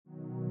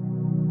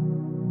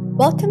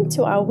Welcome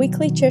to our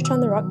weekly Church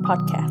on the Rock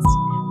podcast.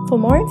 For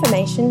more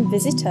information,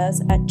 visit us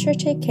at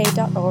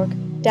churchak.org,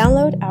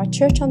 download our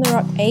Church on the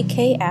Rock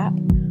AK app,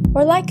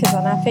 or like us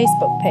on our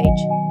Facebook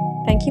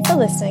page. Thank you for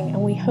listening,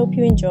 and we hope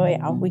you enjoy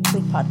our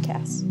weekly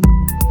podcast.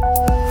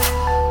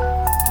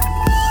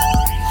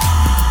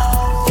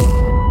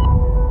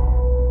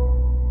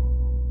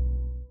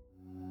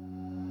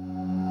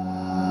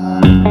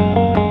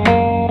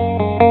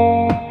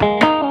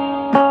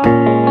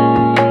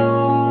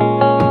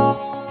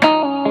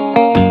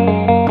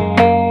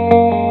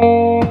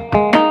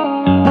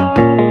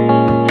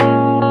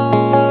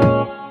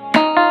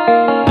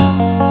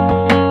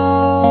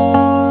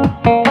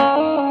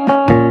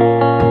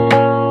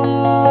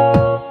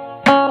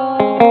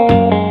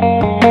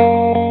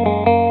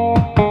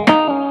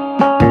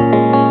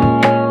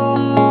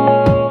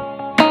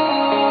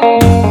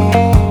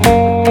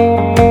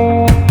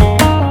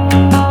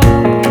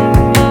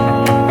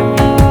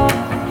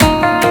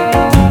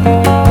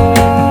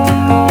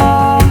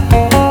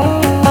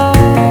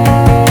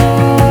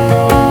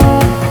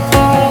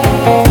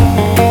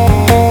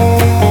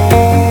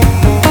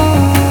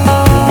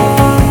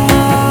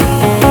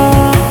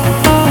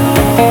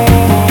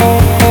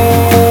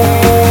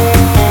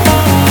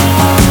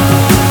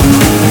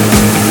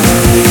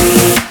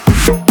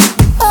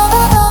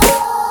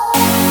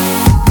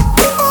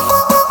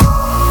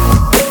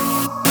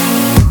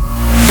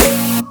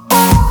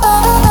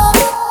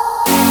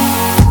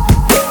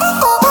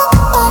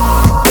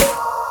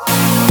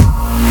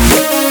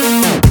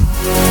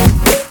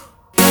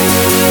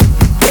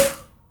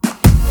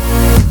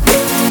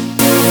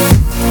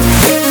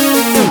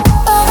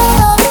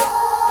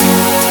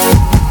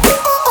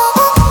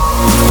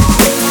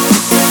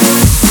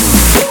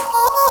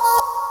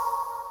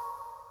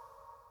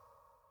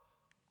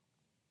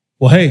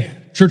 Well, hey,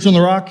 Church on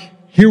the Rock,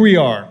 here we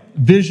are,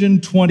 Vision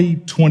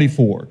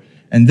 2024.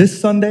 And this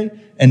Sunday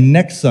and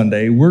next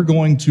Sunday, we're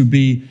going to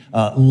be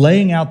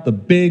laying out the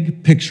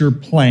big picture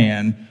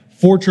plan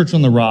for Church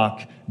on the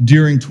Rock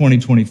during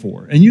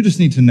 2024. And you just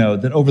need to know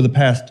that over the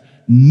past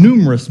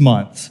numerous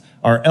months,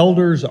 our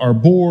elders, our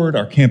board,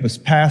 our campus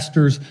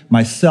pastors,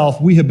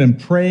 myself, we have been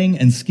praying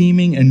and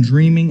scheming and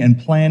dreaming and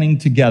planning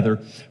together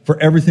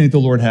for everything that the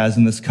Lord has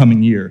in this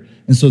coming year.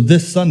 And so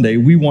this Sunday,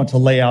 we want to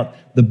lay out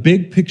the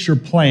big picture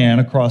plan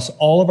across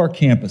all of our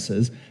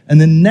campuses. And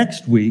then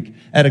next week,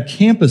 at a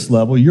campus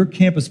level, your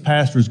campus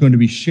pastor is going to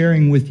be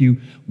sharing with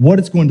you what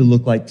it's going to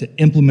look like to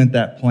implement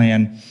that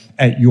plan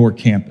at your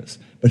campus.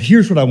 But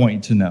here's what I want you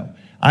to know.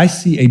 I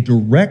see a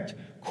direct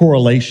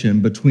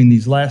correlation between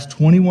these last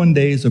 21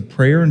 days of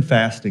prayer and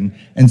fasting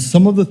and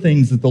some of the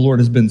things that the Lord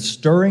has been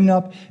stirring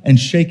up and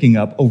shaking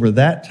up over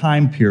that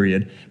time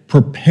period,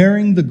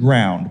 preparing the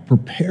ground,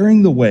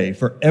 preparing the way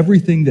for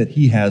everything that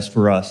He has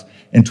for us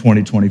in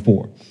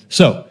 2024.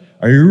 So,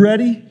 are you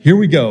ready? Here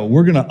we go.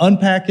 We're going to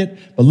unpack it,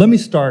 but let me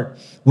start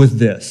with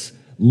this.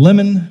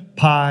 Lemon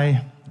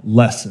pie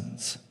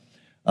lessons.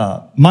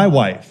 My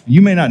wife,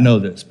 you may not know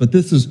this, but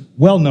this is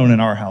well known in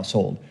our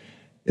household,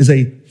 is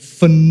a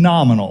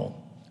phenomenal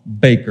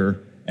baker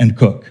and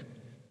cook.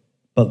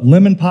 But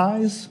lemon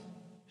pies,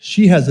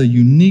 she has a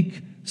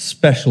unique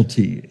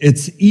specialty.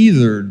 It's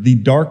either the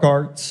dark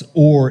arts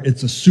or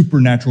it's a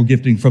supernatural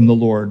gifting from the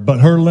Lord. But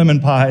her lemon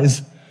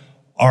pies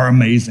are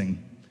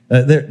amazing.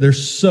 They're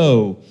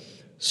so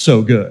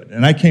good.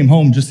 And I came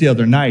home just the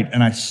other night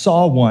and I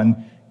saw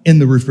one in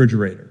the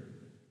refrigerator,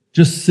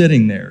 just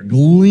sitting there,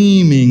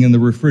 gleaming in the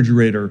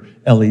refrigerator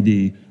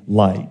LED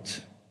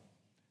light.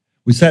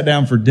 We sat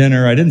down for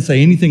dinner. I didn't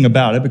say anything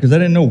about it because I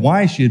didn't know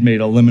why she had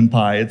made a lemon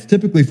pie. It's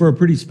typically for a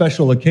pretty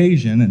special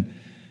occasion.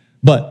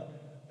 But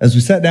as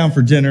we sat down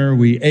for dinner,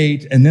 we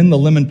ate, and then the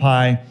lemon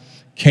pie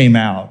came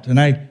out. And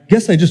I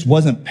guess I just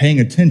wasn't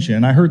paying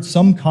attention. I heard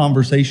some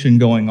conversation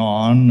going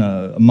on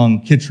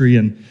among Kitri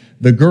and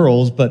the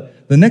girls,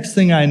 but the next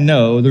thing I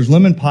know, there's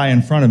lemon pie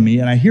in front of me,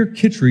 and I hear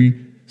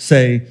Kitri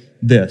say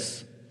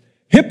this: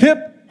 "Hip,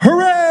 hip,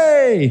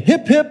 hooray!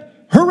 Hip,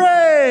 hip,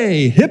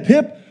 hooray! Hip,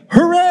 hip,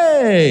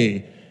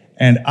 hooray!"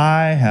 And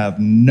I have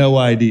no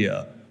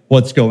idea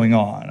what's going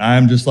on.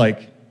 I'm just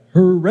like,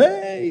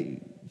 hooray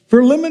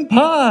for lemon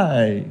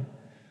pie.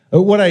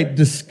 What I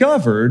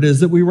discovered is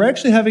that we were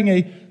actually having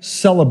a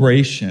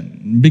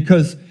celebration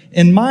because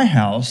in my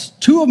house,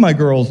 two of my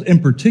girls in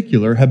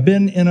particular have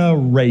been in a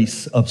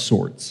race of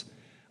sorts.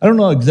 I don't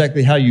know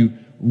exactly how you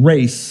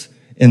race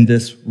in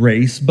this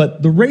race,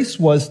 but the race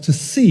was to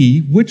see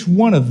which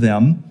one of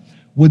them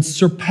would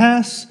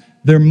surpass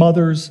their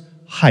mother's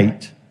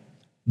height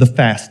the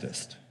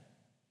fastest.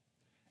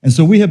 And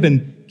so we have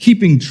been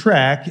keeping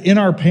track in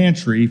our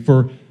pantry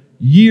for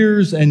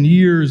years and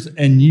years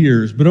and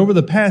years. But over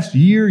the past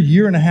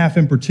year and a half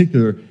in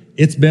particular,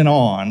 it's been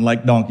on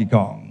like Donkey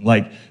Kong.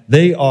 Like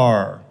they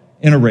are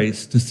in a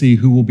race to see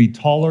who will be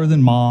taller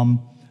than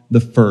mom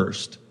the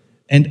first.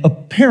 And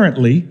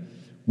apparently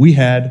we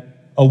had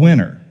a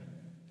winner.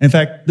 In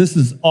fact, this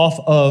is off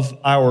of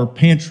our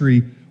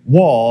pantry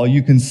wall,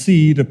 you can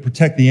see, to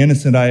protect the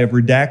innocent, I have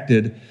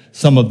redacted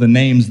some of the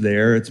names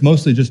there. It's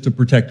mostly just to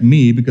protect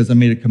me, because I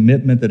made a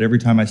commitment that every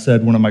time I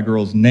said one of my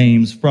girls'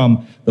 names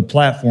from the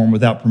platform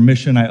without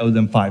permission, I owe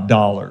them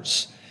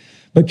 $5.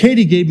 But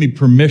Katie gave me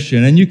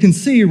permission, and you can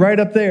see right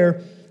up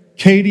there,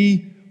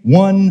 Katie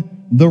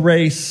won the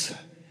race,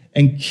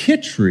 and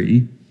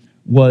Kitri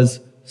was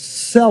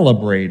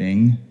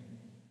celebrating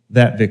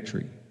that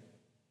victory.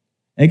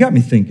 And it got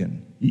me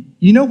thinking,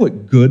 you know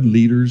what good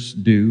leaders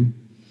do?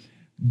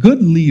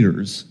 Good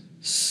leaders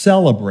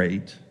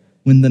celebrate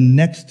when the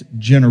next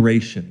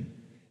generation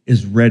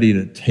is ready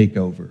to take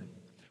over.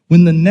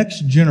 When the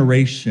next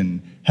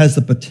generation has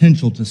the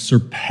potential to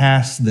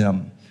surpass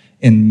them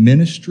in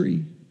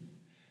ministry,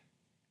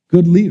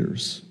 good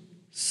leaders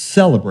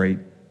celebrate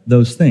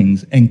those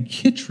things. And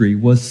Kitri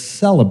was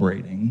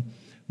celebrating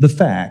the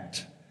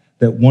fact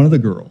that one of the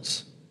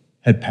girls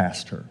had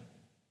passed her.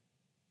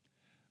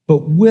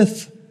 But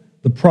with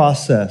the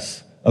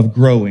process of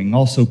growing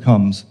also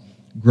comes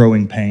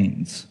growing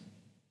pains.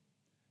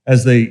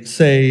 As they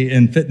say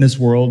in fitness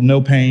world,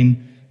 no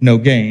pain, no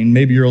gain.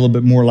 Maybe you're a little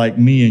bit more like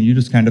me and you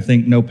just kind of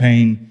think no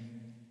pain,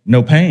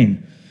 no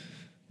pain.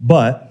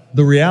 But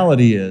the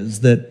reality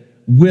is that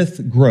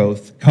with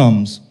growth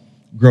comes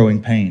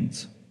growing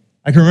pains.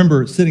 I can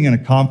remember sitting in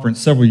a conference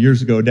several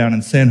years ago down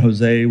in San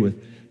Jose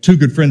with two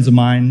good friends of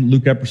mine,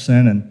 Luke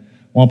Epperson and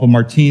Wampa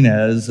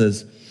Martinez,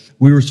 as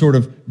we were sort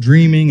of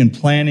dreaming and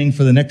planning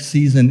for the next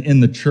season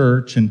in the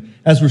church. And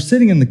as we're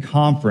sitting in the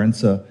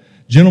conference, a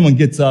gentleman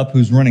gets up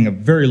who's running a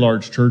very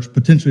large church,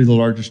 potentially the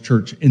largest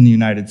church in the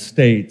United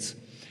States.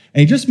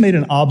 And he just made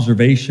an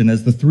observation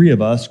as the three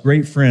of us,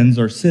 great friends,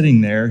 are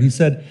sitting there. He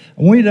said,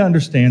 I want you to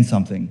understand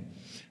something.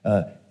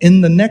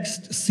 In the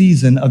next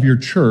season of your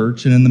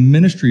church and in the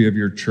ministry of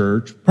your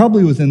church,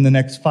 probably within the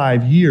next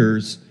 5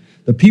 years,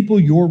 the people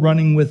you're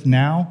running with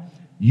now,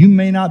 you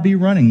may not be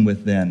running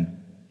with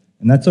then.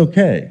 And that's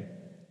okay.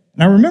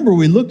 And I remember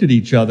we looked at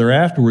each other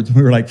afterwards and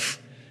we were like,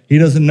 he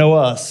doesn't know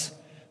us.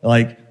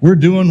 Like, we're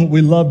doing what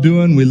we love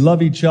doing. We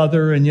love each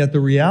other. And yet the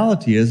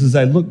reality is, as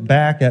I look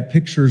back at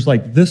pictures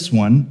like this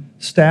one,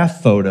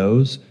 staff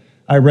photos,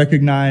 I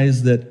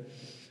recognize that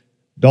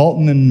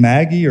Dalton and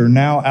Maggie are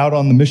now out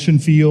on the mission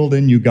field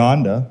in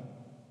Uganda.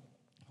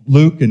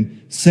 Luke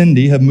and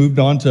Cindy have moved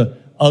on to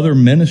other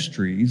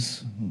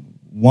ministries.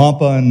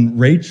 Wampa and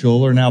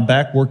Rachel are now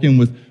back working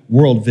with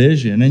World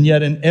Vision. And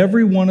yet in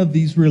every one of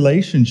these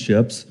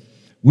relationships,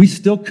 we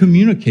still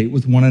communicate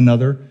with one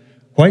another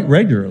quite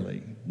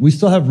regularly. We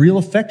still have real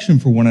affection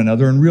for one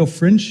another and real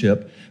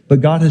friendship,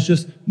 but God has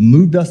just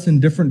moved us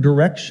in different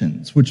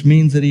directions, which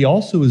means that He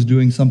also is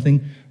doing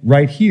something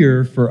right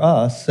here for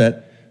us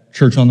at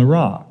Church on the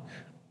Rock.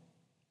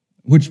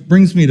 Which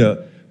brings me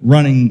to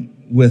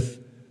running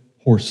with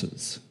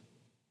horses.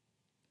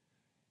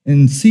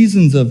 In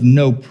seasons of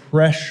no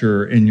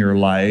pressure in your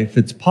life,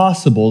 it's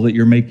possible that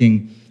you're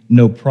making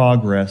no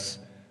progress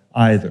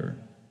either.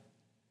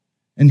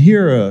 And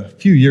here a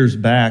few years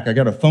back, I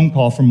got a phone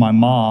call from my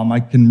mom. I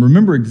can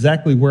remember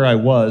exactly where I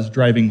was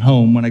driving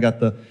home when I got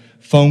the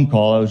phone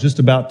call. I was just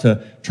about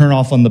to turn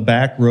off on the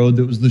back road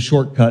that was the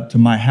shortcut to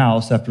my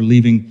house after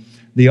leaving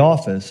the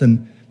office.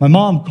 And my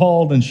mom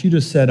called and she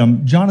just said,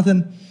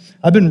 Jonathan,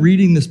 I've been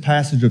reading this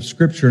passage of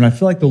Scripture and I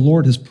feel like the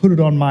Lord has put it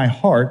on my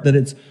heart that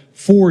it's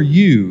for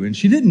you. And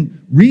she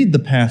didn't read the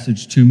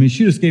passage to me.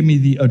 She just gave me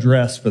the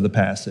address for the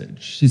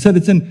passage. She said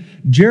it's in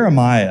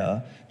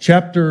Jeremiah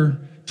chapter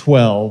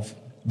 12,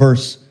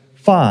 verse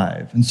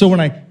 5. And so when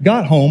I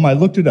got home, I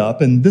looked it up,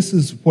 and this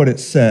is what it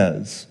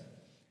says.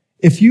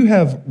 If you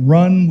have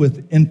run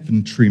with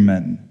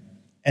infantrymen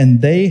and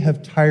they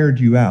have tired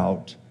you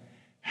out,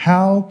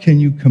 how can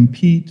you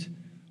compete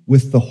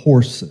with the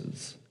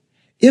horses?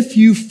 If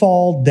you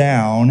fall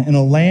down in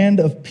a land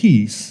of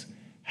peace,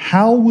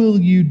 how will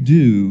you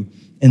do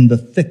in the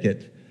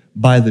thicket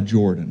by the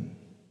Jordan?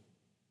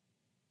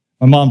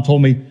 My mom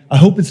told me, I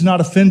hope it's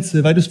not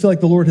offensive. I just feel like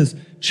the Lord has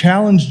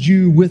challenged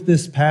you with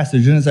this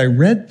passage. And as I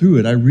read through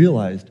it, I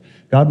realized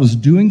God was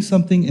doing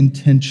something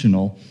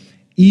intentional,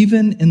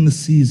 even in the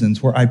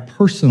seasons where I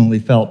personally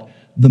felt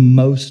the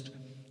most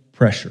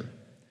pressure.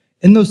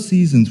 In those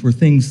seasons where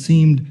things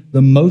seemed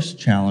the most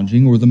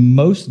challenging or the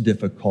most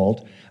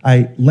difficult,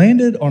 I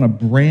landed on a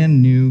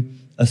brand new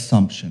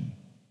assumption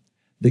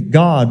that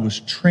God was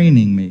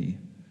training me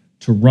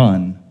to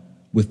run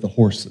with the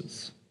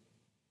horses.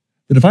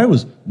 That if I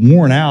was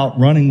worn out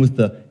running with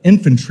the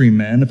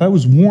infantrymen, if I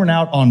was worn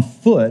out on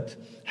foot,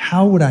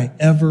 how would I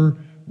ever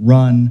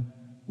run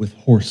with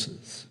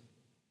horses?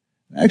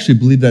 I actually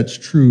believe that's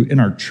true in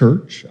our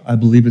church. I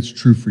believe it's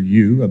true for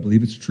you. I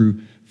believe it's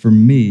true for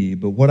me.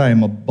 But what I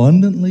am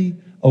abundantly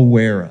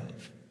aware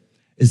of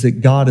is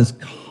that God is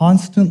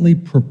constantly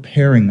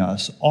preparing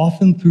us,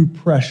 often through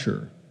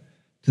pressure,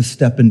 to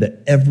step into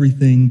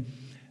everything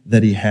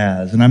that He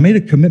has. And I made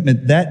a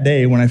commitment that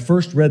day when I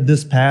first read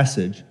this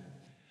passage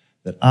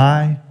that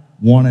I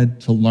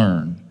wanted to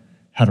learn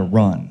how to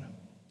run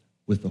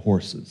with the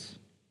horses.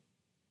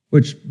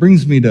 Which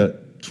brings me to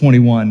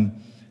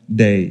 21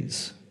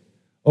 days.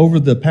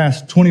 Over the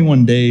past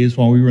 21 days,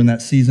 while we were in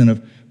that season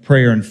of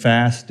prayer and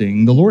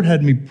fasting, the Lord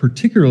had me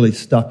particularly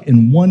stuck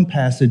in one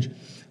passage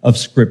of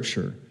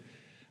Scripture.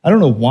 I don't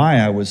know why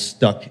I was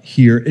stuck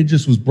here. It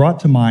just was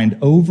brought to mind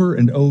over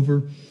and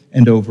over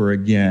and over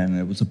again.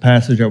 It was a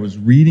passage I was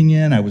reading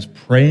in, I was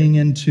praying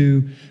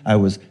into, I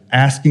was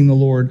asking the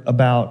Lord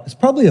about. It's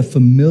probably a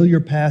familiar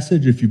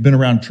passage if you've been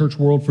around church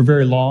world for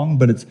very long,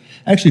 but it's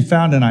actually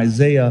found in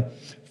Isaiah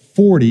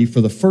 40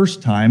 for the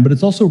first time, but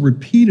it's also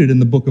repeated in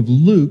the book of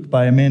Luke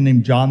by a man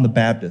named John the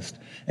Baptist.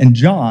 And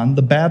John,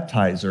 the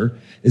baptizer,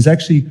 is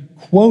actually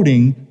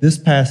quoting this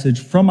passage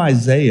from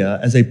Isaiah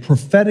as a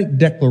prophetic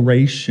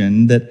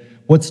declaration that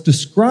what's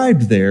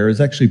described there is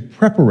actually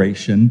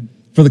preparation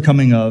for the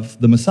coming of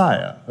the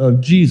Messiah, of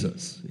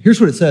Jesus. Here's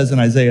what it says in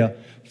Isaiah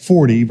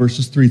 40,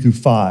 verses 3 through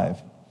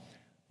 5.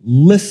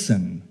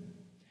 Listen,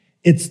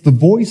 it's the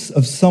voice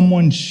of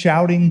someone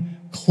shouting,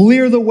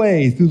 "Clear the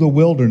way through the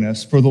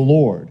wilderness for the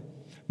Lord.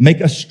 Make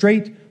a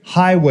straight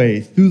highway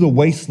through the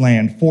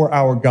wasteland for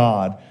our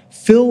God.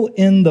 Fill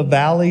in the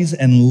valleys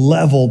and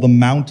level the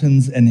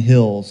mountains and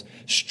hills.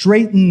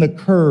 Straighten the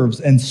curves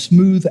and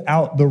smooth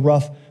out the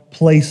rough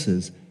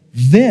places.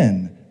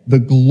 Then the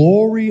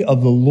glory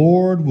of the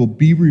Lord will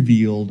be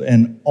revealed,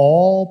 and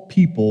all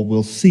people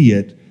will see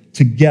it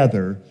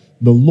together.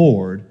 The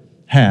Lord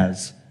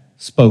has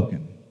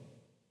spoken."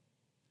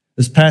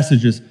 This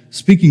passage is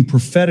speaking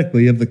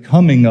prophetically of the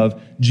coming of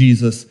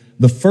Jesus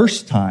the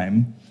first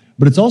time,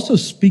 but it's also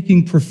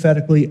speaking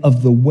prophetically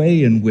of the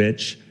way in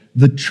which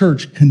the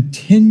church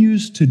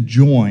continues to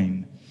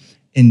join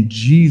in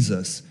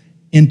Jesus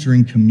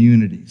entering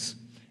communities,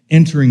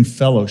 entering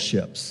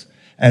fellowships,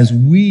 as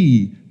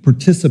we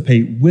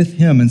participate with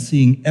him and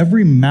seeing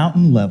every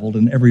mountain leveled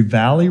and every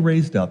valley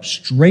raised up,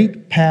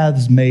 straight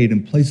paths made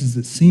in places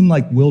that seem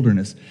like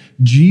wilderness.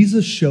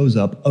 Jesus shows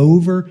up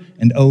over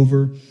and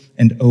over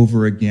and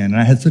over again. And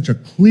I had such a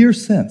clear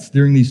sense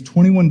during these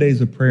 21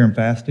 days of prayer and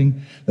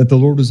fasting that the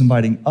Lord was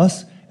inviting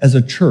us as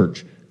a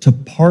church to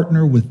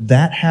partner with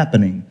that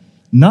happening,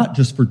 not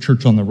just for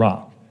Church on the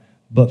Rock,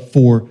 but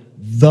for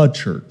the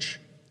church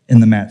in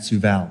the Mat-Su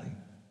Valley.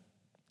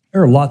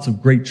 There are lots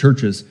of great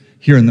churches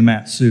here in the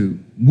Mat-Su.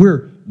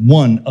 We're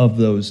one of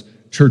those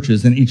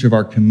churches in each of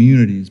our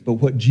communities, but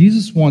what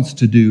Jesus wants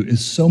to do is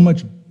so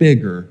much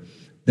bigger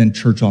than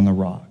Church on the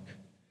Rock.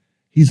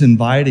 He's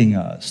inviting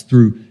us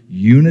through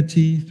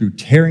unity, through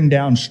tearing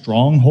down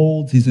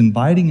strongholds. He's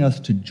inviting us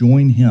to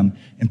join him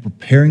in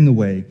preparing the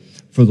way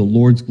for the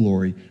Lord's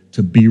glory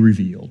to be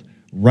revealed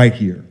right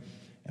here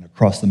and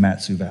across the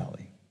Mat-Su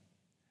Valley.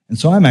 And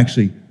so I'm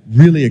actually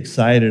really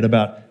excited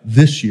about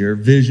this year,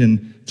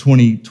 Vision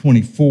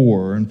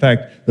 2024. In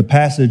fact, the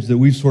passage that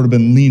we've sort of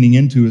been leaning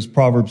into is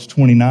Proverbs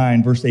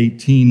 29, verse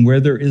 18, where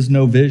there is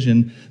no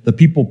vision, the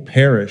people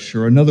perish.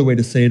 Or another way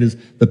to say it is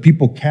the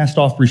people cast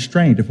off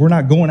restraint. If we're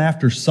not going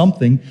after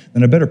something,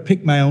 then I better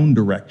pick my own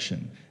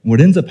direction. And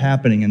what ends up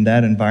happening in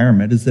that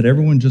environment is that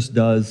everyone just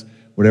does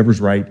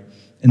whatever's right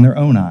in their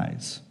own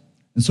eyes.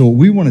 And so what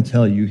we want to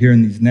tell you here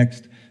in these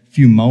next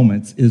few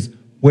moments is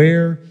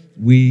where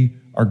we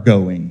are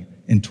going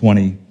in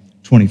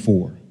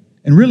 2024.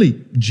 In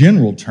really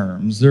general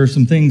terms, there are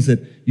some things that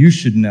you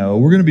should know.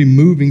 We're going to be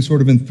moving sort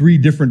of in three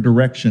different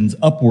directions: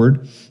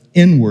 upward,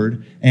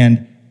 inward,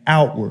 and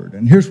outward.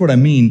 And here's what I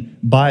mean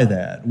by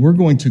that. We're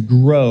going to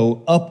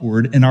grow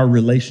upward in our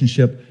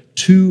relationship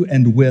to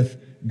and with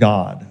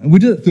God. And we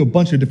do it through a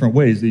bunch of different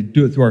ways. We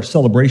do it through our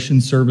celebration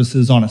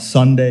services on a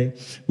Sunday.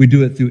 We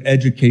do it through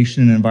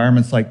education in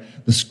environments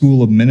like the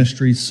School of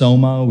Ministry,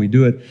 SOMA. We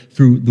do it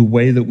through the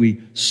way that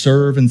we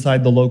serve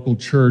inside the local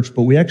church.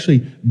 But we actually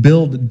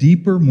build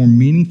deeper, more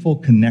meaningful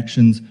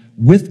connections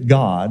with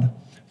God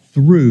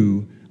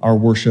through our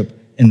worship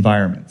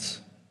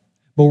environments.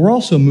 But we're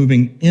also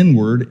moving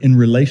inward in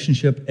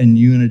relationship and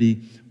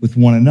unity with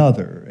one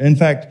another. In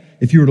fact,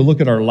 if you were to look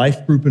at our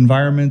life group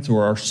environments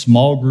or our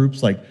small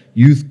groups like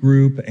youth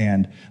group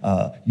and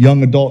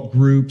young adult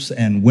groups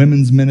and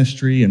women's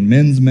ministry and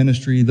men's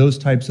ministry, those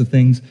types of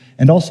things,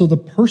 and also the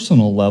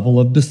personal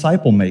level of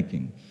disciple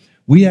making,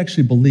 we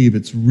actually believe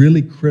it's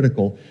really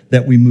critical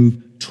that we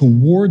move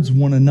towards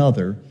one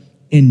another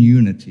in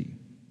unity.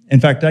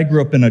 In fact, I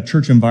grew up in a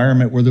church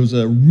environment where there was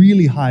a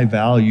really high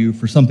value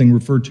for something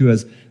referred to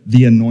as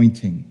the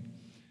anointing.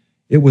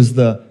 It was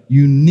the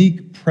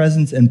unique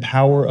presence and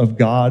power of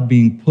God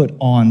being put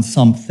on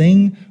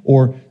something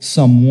or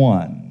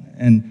someone.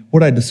 And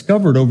what I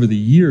discovered over the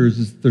years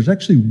is there's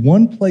actually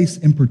one place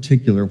in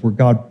particular where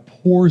God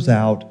pours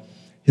out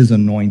his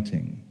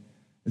anointing.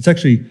 It's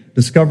actually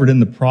discovered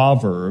in the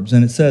Proverbs,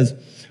 and it says,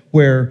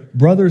 where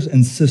brothers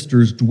and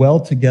sisters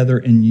dwell together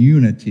in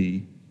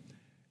unity,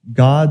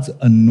 God's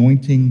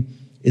anointing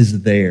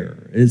is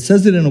there. It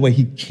says it in a way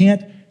he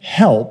can't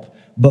help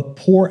but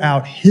pour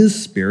out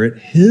his Spirit,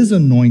 his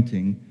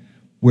anointing,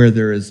 where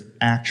there is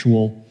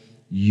actual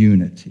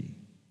unity.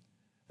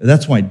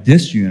 That's why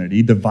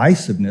disunity,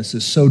 divisiveness,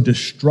 is so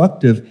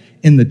destructive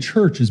in the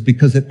church, is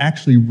because it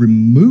actually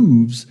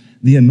removes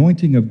the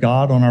anointing of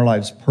God on our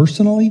lives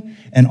personally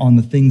and on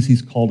the things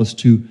he's called us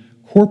to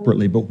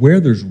corporately, but where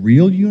there's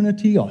real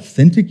unity,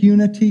 authentic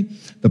unity,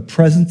 the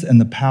presence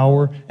and the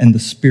power and the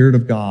Spirit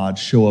of God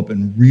show up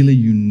in really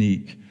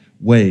unique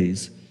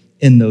ways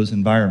in those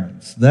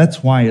environments.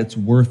 That's why it's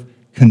worth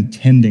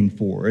contending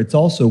for. It's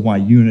also why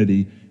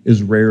unity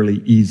is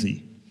rarely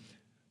easy,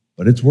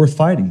 but it's worth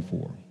fighting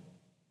for.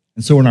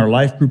 And so in our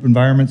life group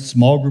environments,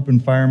 small group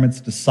environments,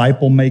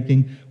 disciple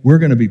making, we're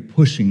going to be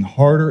pushing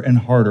harder and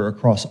harder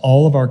across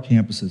all of our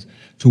campuses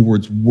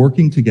towards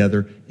working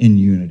together in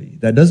unity.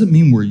 That doesn't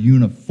mean we're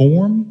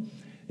uniform.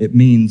 It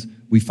means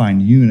we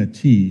find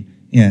unity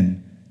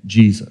in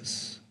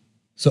Jesus.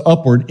 So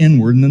upward,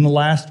 inward, and then the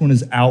last one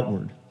is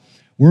outward.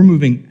 We're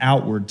moving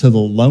outward to the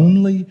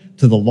lonely,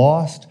 to the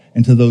lost,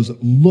 and to those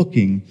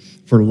looking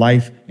for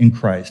life in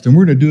Christ. And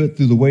we're going to do it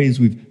through the ways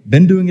we've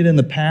been doing it in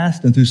the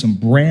past and through some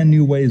brand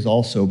new ways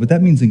also. But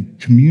that means in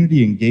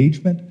community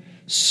engagement,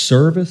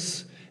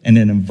 service, and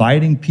in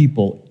inviting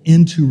people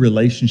into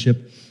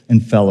relationship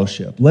and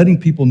fellowship. Letting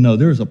people know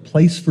there is a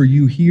place for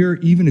you here,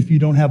 even if you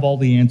don't have all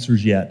the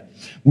answers yet.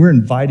 We're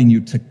inviting you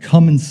to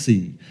come and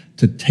see,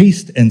 to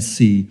taste and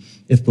see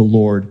if the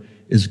Lord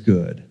is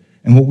good.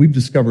 And what we've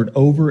discovered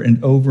over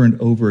and over and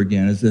over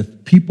again is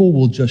if people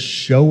will just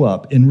show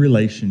up in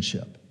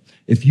relationship,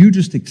 if you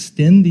just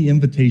extend the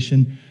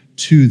invitation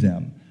to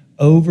them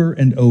over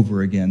and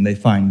over again, they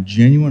find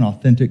genuine,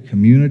 authentic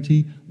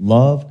community,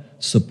 love,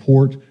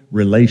 support,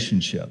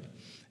 relationship.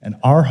 And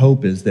our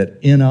hope is that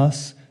in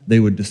us, they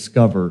would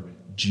discover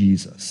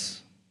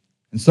Jesus.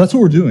 And so that's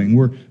what we're doing.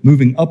 We're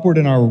moving upward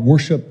in our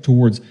worship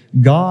towards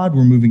God.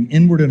 We're moving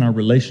inward in our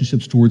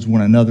relationships towards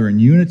one another in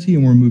unity.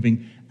 And we're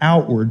moving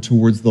outward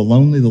towards the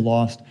lonely, the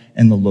lost,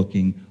 and the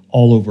looking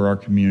all over our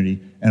community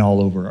and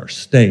all over our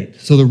state.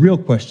 So the real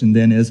question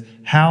then is,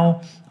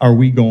 how are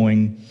we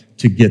going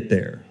to get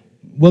there?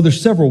 Well,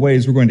 there's several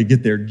ways we're going to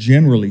get there,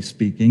 generally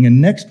speaking.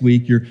 And next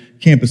week, your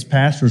campus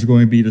pastors are going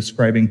to be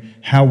describing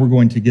how we're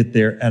going to get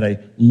there at a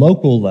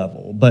local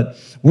level. But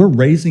we're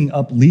raising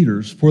up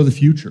leaders for the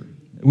future.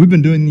 We've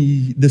been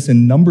doing this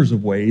in numbers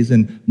of ways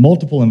in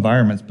multiple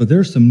environments, but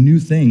there's some new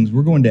things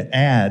we're going to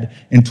add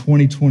in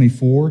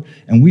 2024,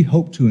 and we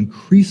hope to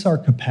increase our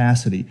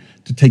capacity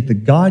to take the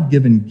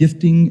God-given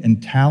gifting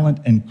and talent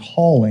and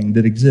calling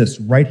that exists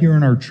right here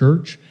in our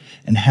church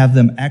and have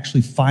them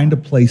actually find a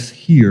place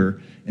here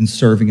in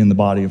serving in the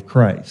body of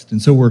Christ. And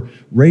so we're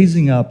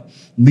raising up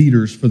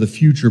leaders for the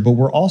future, but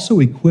we're also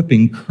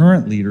equipping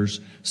current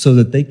leaders so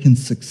that they can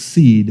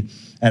succeed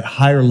at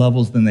higher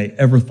levels than they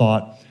ever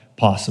thought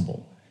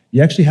possible.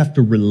 You actually have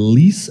to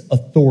release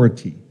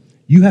authority.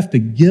 You have to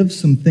give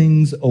some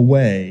things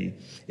away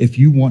if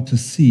you want to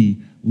see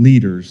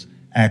leaders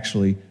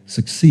actually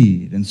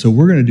succeed. And so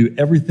we're going to do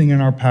everything in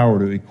our power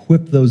to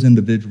equip those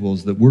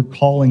individuals that we're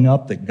calling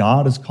up, that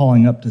God is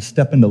calling up to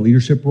step into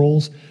leadership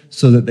roles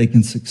so that they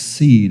can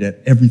succeed at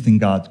everything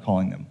God's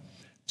calling them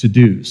to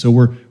do. So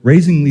we're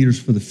raising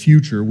leaders for the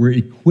future. We're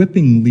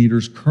equipping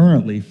leaders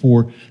currently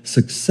for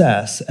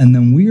success, and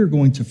then we are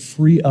going to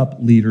free up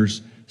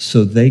leaders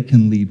so they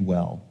can lead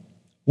well.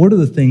 What are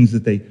the things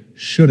that they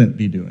shouldn't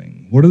be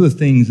doing? What are the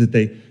things that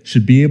they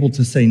should be able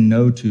to say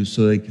no to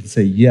so they can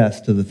say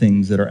yes to the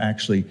things that are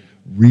actually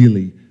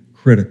really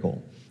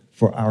critical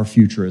for our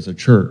future as a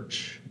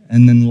church?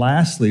 And then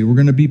lastly, we're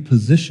going to be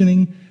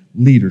positioning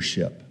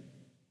leadership.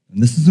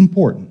 And this is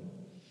important.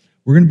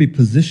 We're going to be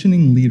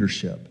positioning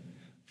leadership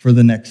for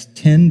the next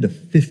 10 to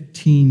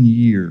 15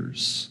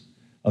 years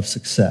of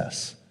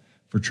success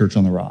for Church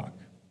on the Rock.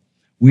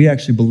 We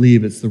actually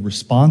believe it's the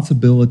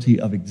responsibility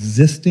of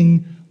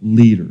existing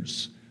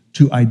leaders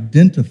to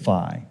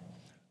identify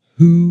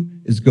who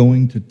is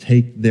going to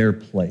take their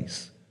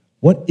place.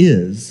 What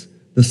is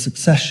the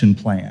succession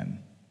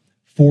plan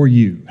for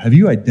you? Have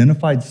you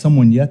identified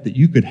someone yet that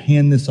you could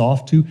hand this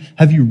off to?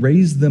 Have you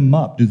raised them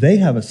up? Do they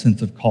have a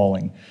sense of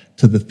calling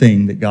to the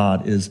thing that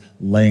God is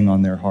laying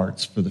on their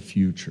hearts for the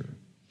future?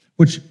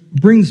 Which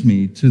brings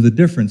me to the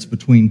difference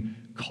between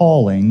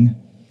calling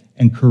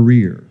and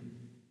career.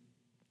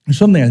 There's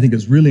something I think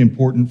is really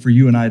important for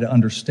you and I to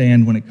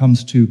understand when it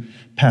comes to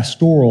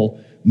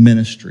pastoral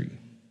ministry.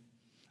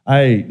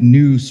 I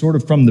knew sort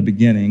of from the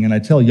beginning, and I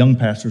tell young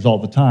pastors all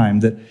the time,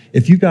 that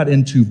if you got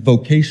into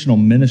vocational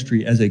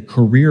ministry as a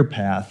career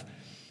path,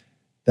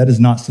 that is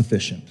not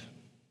sufficient.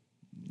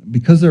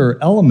 Because there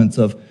are elements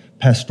of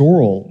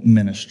pastoral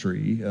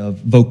ministry, of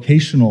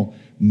vocational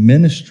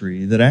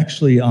ministry, that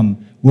actually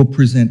will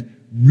present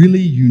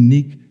really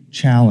unique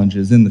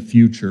challenges in the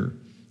future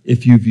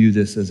if you view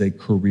this as a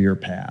career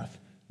path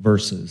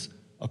versus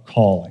a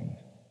calling.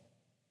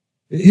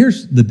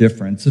 Here's the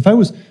difference. If I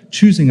was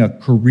choosing a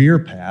career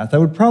path, I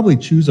would probably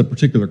choose a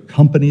particular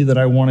company that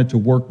I wanted to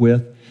work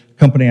with, a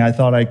company I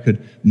thought I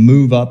could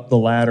move up the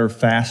ladder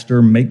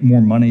faster, make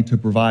more money to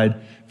provide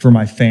for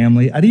my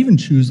family. I'd even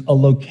choose a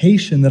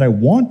location that I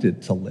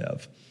wanted to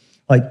live.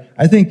 Like,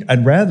 I think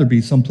I'd rather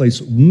be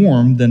someplace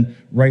warm than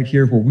right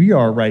here where we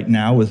are right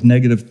now with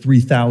negative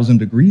 3,000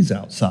 degrees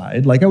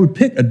outside. Like, I would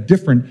pick a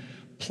different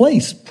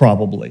place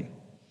probably.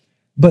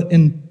 But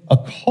in a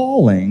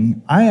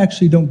calling, I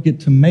actually don't get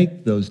to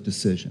make those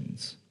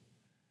decisions.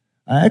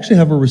 I actually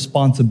have a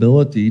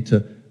responsibility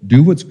to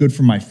do what's good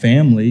for my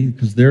family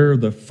because they're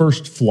the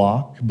first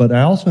flock, but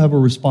I also have a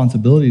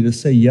responsibility to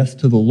say yes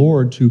to the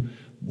Lord to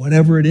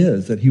whatever it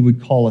is that he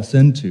would call us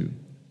into.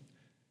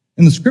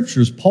 In the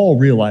scriptures, Paul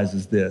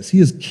realizes this. He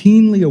is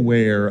keenly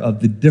aware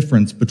of the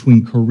difference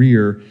between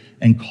career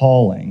and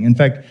calling. In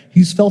fact,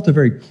 he's felt a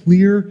very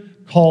clear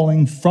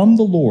calling from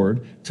the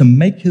Lord to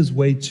make his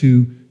way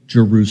to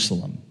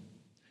Jerusalem.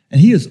 And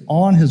he is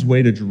on his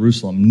way to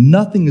Jerusalem.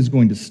 Nothing is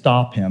going to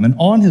stop him. And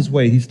on his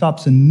way, he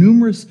stops in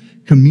numerous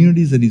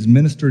communities that he's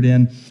ministered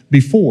in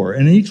before.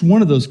 And in each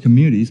one of those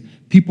communities,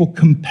 people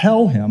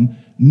compel him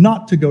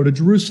not to go to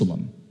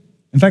Jerusalem.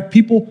 In fact,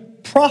 people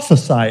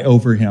prophesy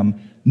over him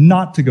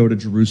not to go to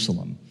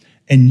Jerusalem.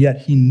 And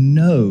yet he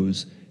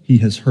knows he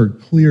has heard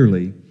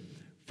clearly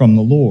from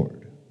the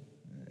Lord.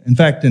 In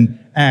fact, in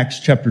Acts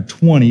chapter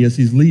 20, as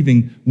he's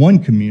leaving one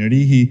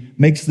community, he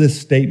makes this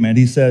statement.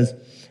 He says,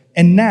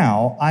 "And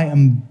now I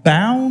am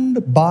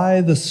bound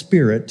by the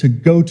Spirit to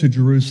go to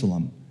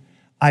Jerusalem.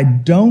 I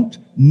don't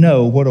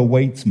know what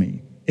awaits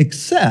me,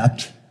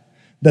 except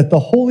that the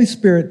Holy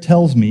Spirit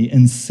tells me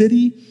in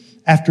city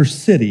after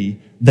city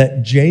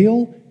that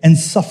jail and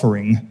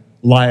suffering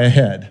lie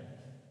ahead."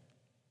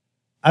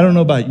 I don't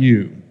know about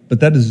you, but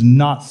that does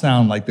not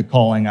sound like the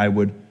calling I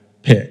would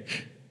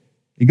pick.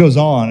 He goes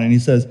on and he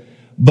says,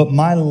 "But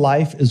my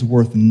life is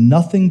worth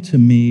nothing to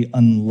me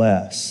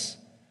unless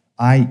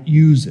I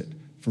use it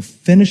for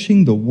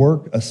finishing the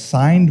work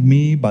assigned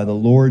me by the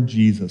Lord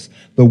Jesus,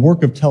 the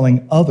work of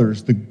telling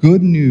others the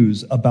good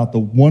news about the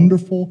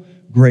wonderful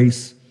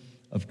grace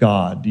of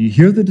God." Do you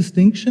hear the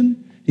distinction?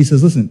 He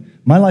says, listen,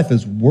 my life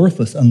is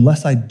worthless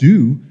unless I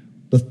do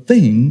the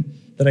thing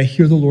that I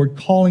hear the Lord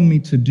calling me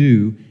to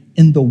do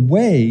in the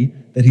way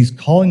that he's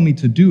calling me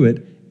to do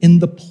it, in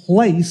the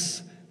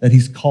place that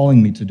he's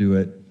calling me to do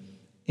it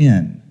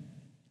in.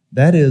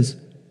 That is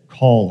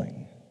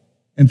calling.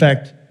 In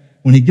fact,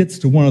 when he gets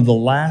to one of the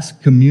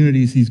last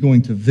communities he's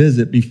going to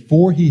visit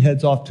before he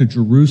heads off to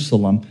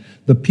Jerusalem,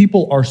 the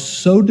people are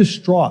so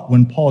distraught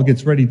when Paul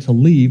gets ready to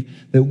leave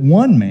that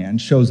one man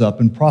shows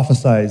up and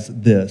prophesies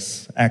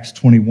this, Acts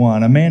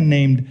 21. A man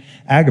named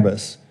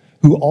Agabus,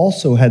 who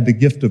also had the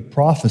gift of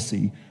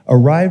prophecy,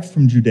 arrived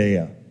from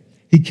Judea.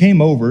 He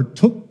came over,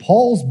 took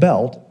Paul's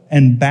belt,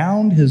 and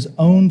bound his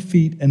own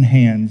feet and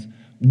hands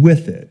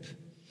with it.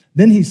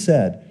 Then he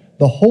said,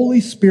 "The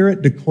Holy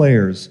Spirit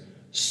declares,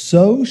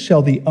 so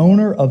shall the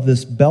owner of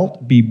this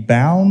belt be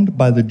bound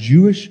by the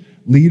Jewish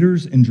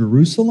leaders in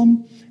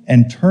Jerusalem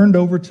and turned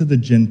over to the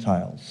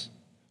Gentiles."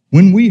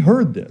 When we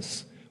heard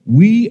this,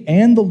 we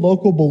and the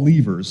local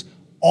believers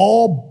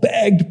all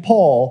begged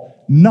Paul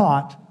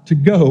not to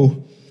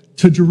go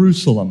to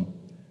Jerusalem.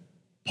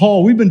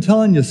 "Paul, we've been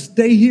telling you,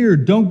 stay here,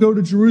 don't go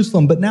to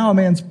Jerusalem, but now a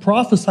man's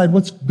prophesied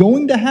what's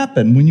going to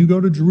happen when you go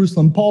to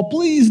Jerusalem. Paul,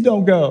 please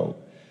don't go."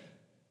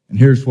 And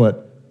here's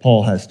what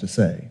Paul has to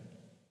say.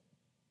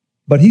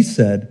 But he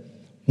said,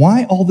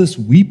 "Why all this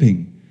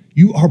weeping?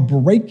 You are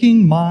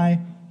breaking my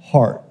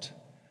heart.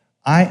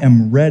 I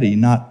am ready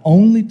not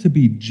only to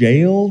be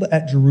jailed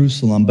at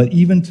Jerusalem, but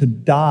even to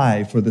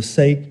die for the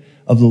sake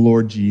of the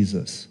Lord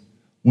Jesus."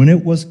 When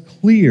it was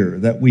clear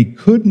that we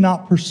could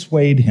not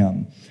persuade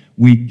him,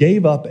 we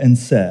gave up and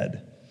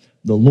said,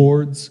 "The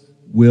Lord's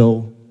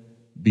will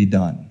be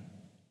done."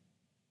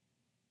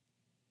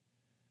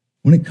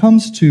 When it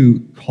comes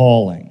to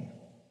calling,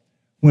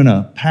 when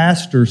a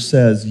pastor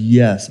says,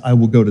 "Yes, I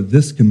will go to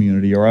this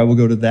community," or "I will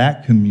go to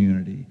that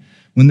community,"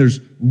 when there's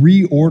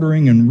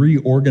reordering and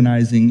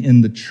reorganizing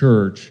in the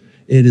church,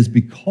 it is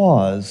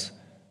because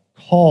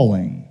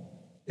calling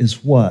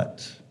is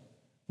what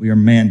we are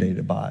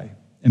mandated by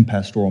in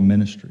pastoral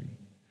ministry.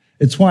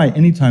 It's why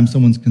anytime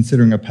someone's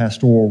considering a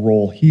pastoral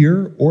role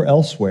here or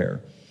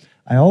elsewhere,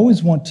 I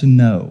always want to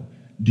know,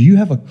 do you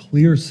have a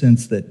clear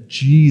sense that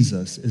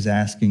Jesus is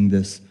asking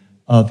this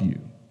of you?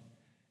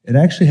 It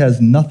actually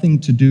has nothing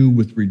to do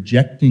with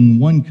rejecting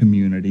one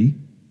community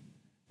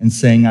and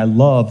saying, "I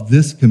love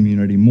this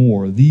community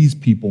more, these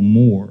people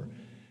more."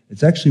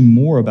 It's actually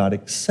more about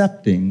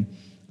accepting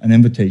an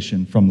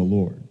invitation from the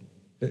Lord.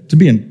 To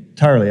be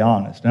entirely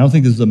honest, I don't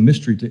think this is a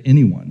mystery to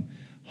anyone,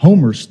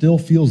 Homer still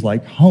feels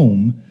like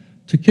home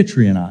to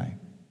Kitri and I.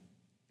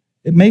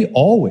 It may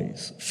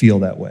always feel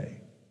that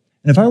way.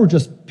 And if I were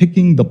just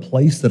picking the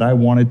place that I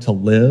wanted to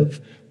live,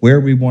 where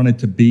we wanted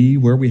to be,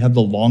 where we have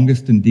the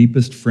longest and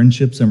deepest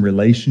friendships and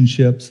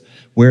relationships,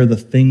 where the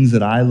things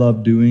that I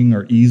love doing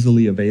are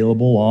easily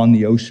available on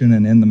the ocean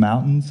and in the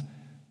mountains,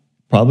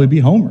 probably be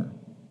Homer.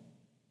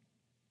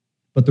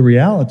 But the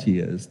reality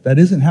is that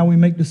isn't how we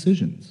make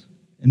decisions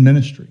in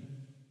ministry.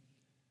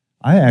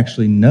 I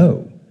actually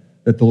know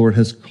that the Lord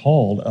has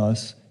called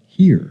us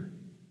here.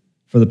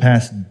 For the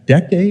past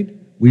decade,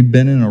 we've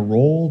been in a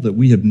role that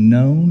we have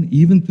known,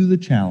 even through the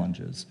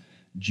challenges.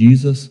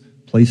 Jesus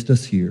placed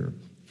us here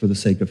for the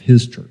sake of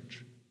his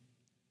church.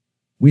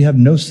 We have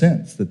no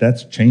sense that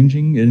that's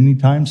changing at any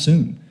time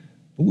soon.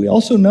 But we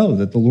also know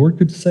that the Lord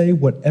could say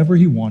whatever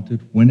he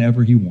wanted,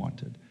 whenever he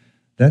wanted.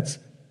 That's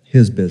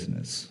his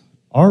business.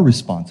 Our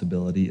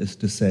responsibility is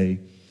to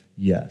say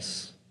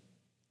yes.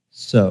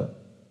 So,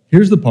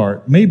 here's the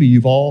part maybe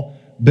you've all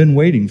been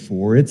waiting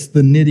for. It's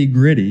the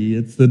nitty-gritty.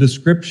 It's the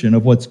description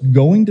of what's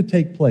going to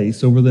take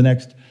place over the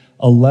next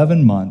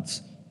 11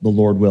 months, the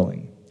Lord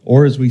willing.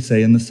 Or as we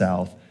say in the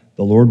South,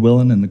 the Lord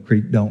willing and the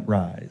creek don't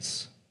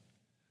rise.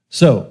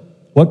 So,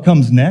 what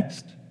comes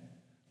next?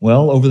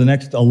 Well, over the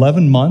next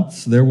 11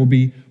 months, there will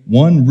be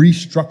one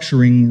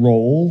restructuring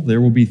role.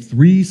 There will be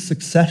 3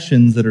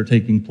 successions that are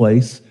taking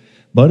place.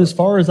 But as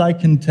far as I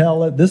can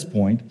tell at this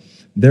point,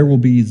 there will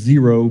be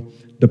 0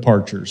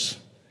 departures.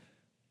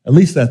 At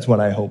least that's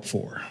what I hope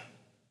for.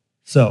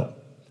 So,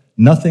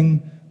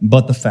 nothing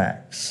but the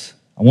facts.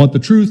 I want the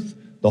truth,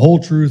 the whole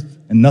truth,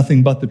 and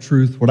nothing but the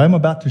truth. What I'm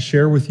about to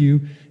share with you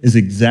is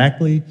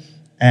exactly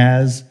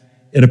as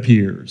it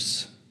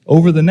appears.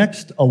 Over the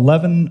next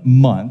 11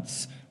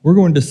 months, we're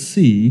going to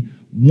see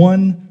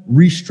one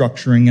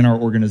restructuring in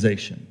our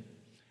organization.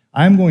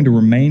 I'm going to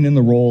remain in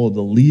the role of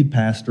the lead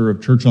pastor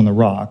of Church on the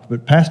Rock,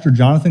 but Pastor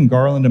Jonathan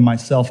Garland and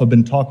myself have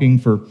been talking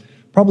for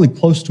probably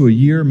close to a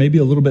year, maybe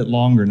a little bit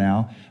longer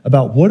now,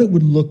 about what it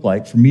would look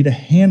like for me to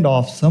hand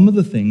off some of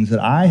the things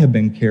that I have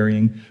been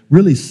carrying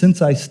really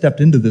since I stepped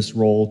into this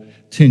role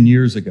 10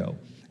 years ago.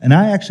 And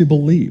I actually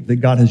believe that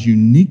God has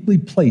uniquely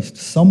placed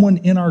someone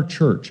in our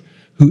church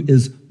who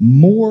is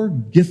more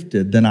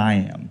gifted than I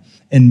am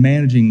in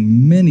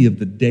managing many of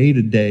the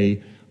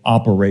day-to-day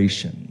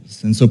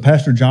operations. And so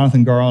Pastor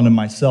Jonathan Garland and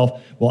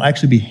myself will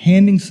actually be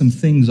handing some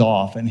things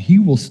off, and he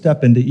will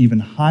step into even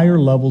higher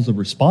levels of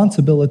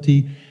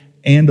responsibility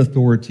and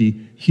authority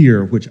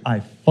here, which I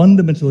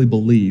fundamentally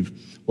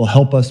believe will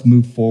help us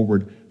move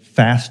forward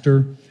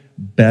faster,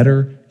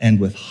 better,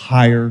 and with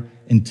higher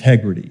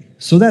integrity.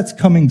 So that's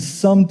coming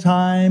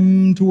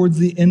sometime towards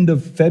the end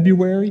of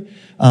February.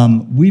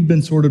 We've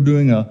been sort of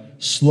doing a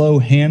slow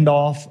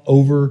handoff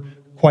over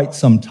quite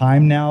some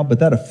time now, but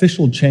that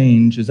official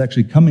change is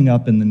actually coming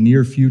up in the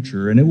near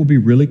future, and it will be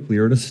really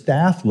clear at a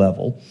staff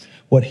level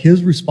what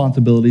his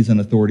responsibilities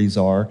and authorities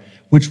are,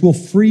 which will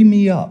free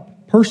me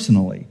up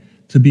personally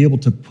to be able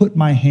to put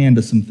my hand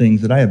to some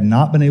things that I have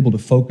not been able to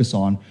focus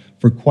on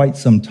for quite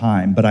some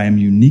time, but I am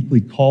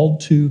uniquely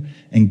called to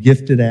and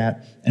gifted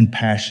at and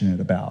passionate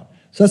about.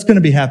 So that's going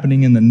to be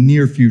happening in the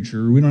near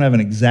future. We don't have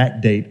an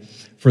exact date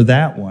for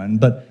that one,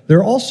 but there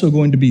are also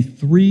going to be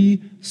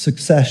 3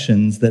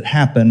 successions that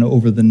happen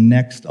over the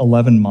next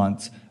 11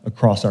 months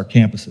across our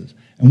campuses.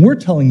 And we're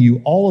telling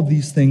you all of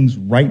these things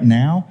right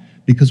now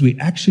because we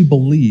actually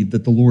believe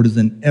that the Lord is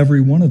in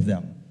every one of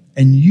them.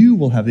 And you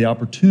will have the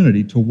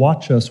opportunity to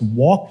watch us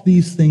walk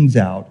these things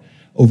out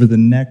over the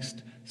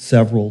next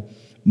several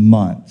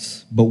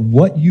months. But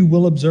what you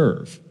will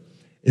observe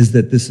is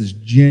that this is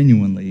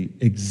genuinely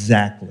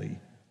exactly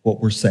what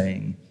we're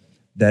saying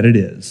that it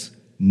is.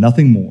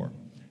 Nothing more,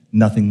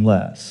 nothing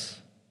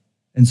less.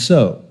 And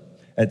so,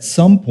 at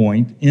some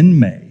point in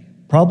May,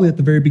 probably at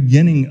the very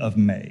beginning of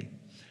May,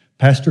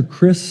 Pastor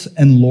Chris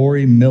and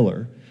Lori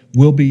Miller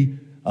will be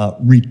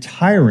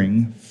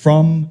retiring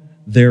from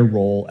their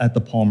role at the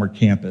Palmer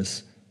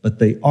campus, but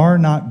they are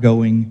not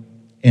going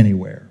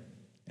anywhere.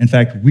 In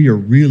fact, we are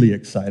really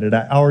excited.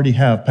 I already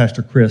have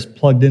Pastor Chris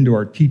plugged into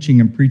our teaching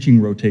and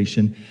preaching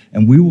rotation,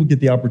 and we will get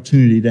the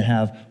opportunity to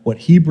have what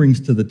he brings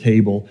to the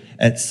table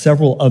at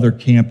several other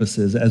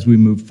campuses as we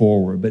move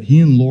forward. But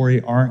he and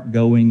Lori aren't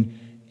going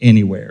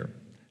anywhere.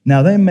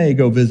 Now, they may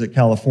go visit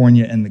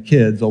California and the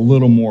kids a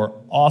little more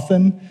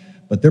often,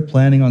 but they're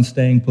planning on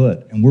staying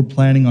put, and we're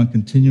planning on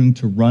continuing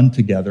to run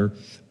together,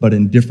 but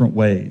in different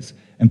ways.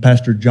 And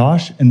Pastor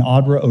Josh and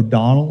Audra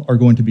O'Donnell are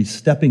going to be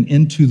stepping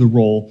into the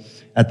role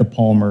at the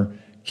Palmer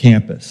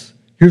campus.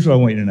 Here's what I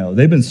want you to know.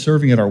 They've been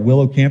serving at our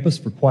Willow campus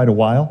for quite a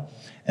while,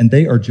 and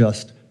they are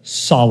just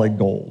solid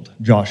gold,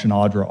 Josh and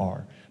Audra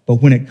are. But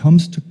when it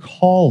comes to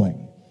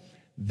calling,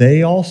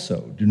 they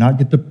also do not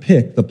get to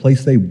pick the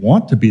place they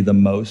want to be the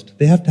most.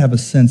 They have to have a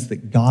sense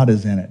that God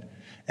is in it.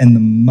 And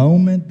the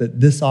moment that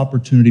this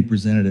opportunity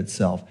presented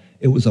itself,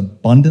 it was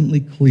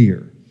abundantly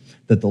clear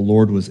that the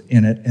Lord was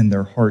in it, and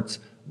their hearts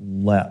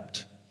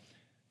leapt.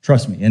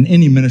 Trust me, in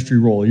any ministry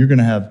role, you're going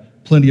to have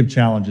plenty of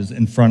challenges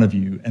in front of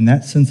you, and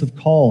that sense of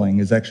calling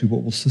is actually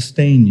what will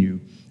sustain you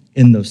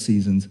in those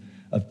seasons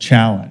of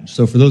challenge.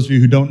 So for those of you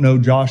who don't know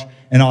Josh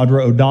and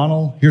Audra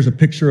O'Donnell, here's a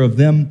picture of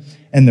them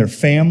and their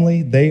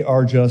family. They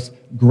are just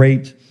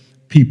great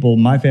people.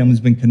 My family's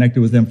been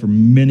connected with them for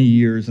many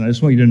years, and I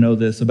just want you to know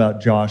this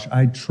about Josh.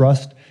 I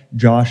trust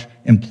Josh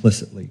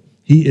implicitly.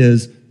 He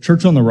is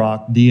Church on the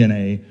Rock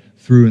DNA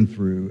through and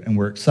through, and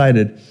we're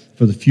excited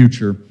for the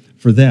future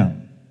for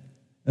them.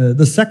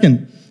 The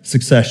second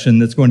succession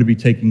that's going to be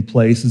taking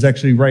place is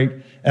actually right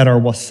at our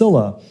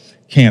Wasilla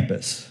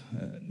campus.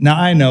 Now,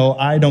 I know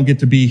I don't get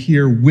to be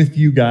here with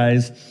you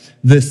guys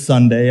this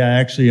Sunday. I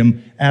actually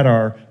am at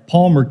our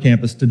Palmer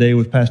campus today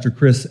with Pastor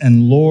Chris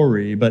and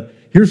Lori, but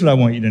here's what I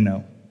want you to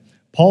know.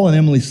 Paul and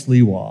Emily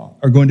Sliwa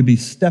are going to be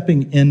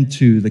stepping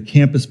into the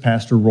campus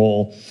pastor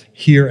role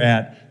here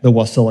at the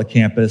Wasilla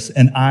campus,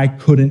 and I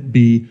couldn't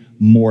be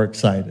more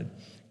excited.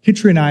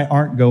 Kitri and I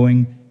aren't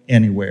going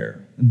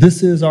anywhere.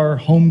 This is our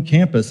home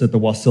campus at the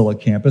Wasilla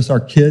campus. Our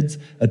kids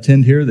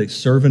attend here. They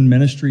serve in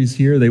ministries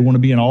here. They want to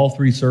be in all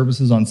 3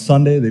 services on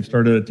Sunday. They've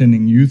started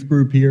attending youth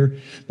group here.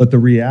 But the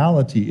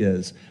reality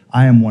is,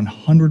 I am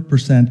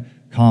 100%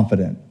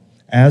 confident,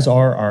 as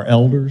are our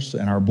elders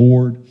and our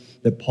board,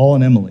 that Paul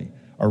and Emily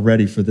are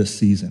ready for this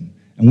season.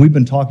 And we've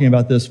been talking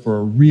about this for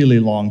a really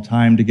long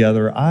time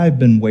together. I've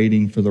been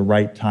waiting for the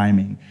right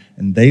timing.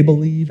 And they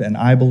believe, and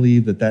I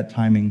believe, that that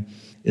timing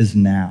is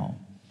now.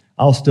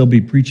 I'll still be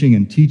preaching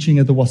and teaching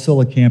at the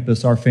Wasilla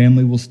campus. Our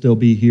family will still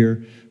be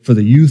here. For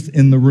the youth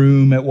in the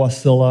room at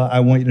Wasilla, I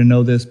want you to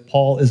know this: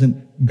 Paul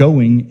isn't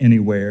going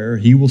anywhere.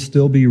 He will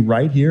still be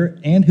right here,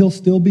 and he'll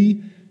still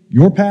be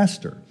your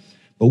pastor.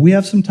 But we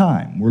have some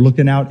time. We're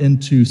looking out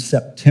into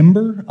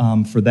September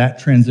for that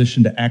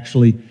transition to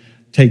actually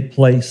take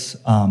place.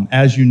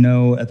 As you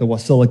know, at the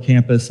Wasilla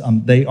campus,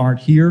 they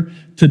aren't here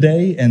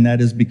today, and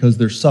that is because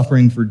they're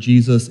suffering for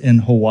Jesus in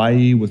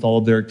Hawaii with all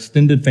of their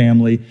extended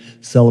family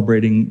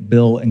celebrating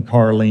Bill and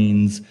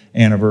Carlene's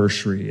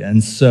anniversary.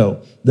 And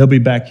so they'll be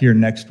back here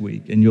next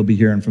week, and you'll be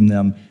hearing from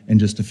them in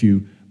just a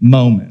few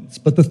moments.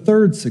 But the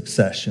third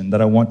succession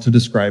that I want to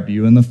describe to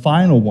you, and the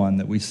final one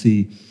that we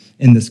see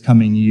in this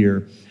coming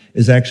year,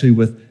 is actually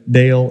with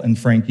Dale and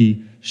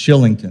Frankie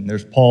Shillington.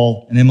 There's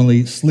Paul and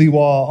Emily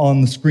Sliwa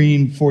on the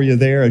screen for you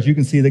there. As you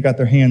can see, they got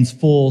their hands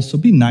full, so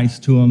be nice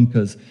to them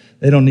because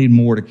they don't need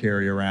more to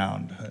carry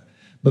around.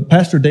 But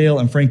Pastor Dale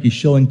and Frankie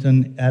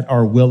Shillington at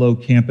our Willow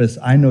campus,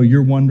 I know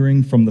you're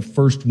wondering from the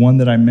first one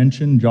that I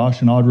mentioned,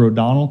 Josh and Audra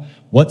O'Donnell,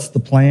 what's the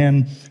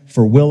plan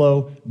for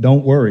Willow?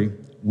 Don't worry.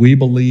 We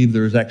believe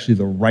there's actually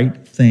the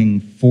right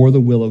thing for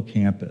the Willow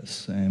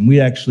campus. And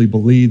we actually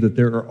believe that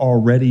there are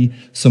already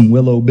some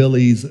Willow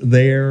Billies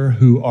there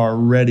who are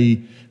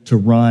ready to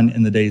run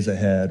in the days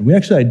ahead. We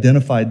actually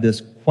identified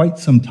this quite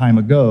some time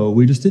ago.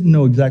 We just didn't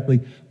know exactly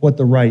what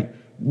the right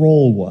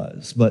role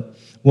was. But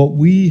what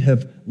we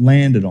have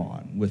landed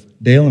on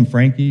with Dale and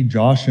Frankie,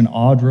 Josh and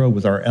Audra,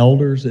 with our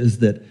elders, is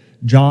that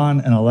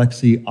John and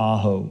Alexi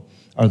Aho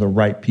are the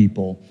right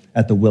people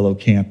at the Willow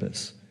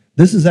campus.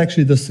 This is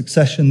actually the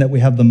succession that we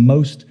have the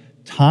most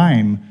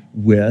time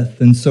with,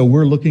 and so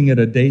we're looking at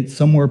a date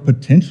somewhere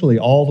potentially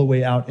all the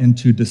way out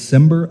into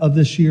December of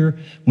this year,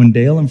 when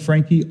Dale and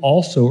Frankie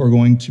also are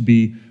going to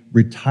be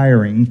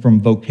retiring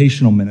from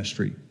vocational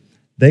ministry.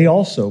 They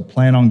also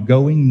plan on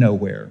going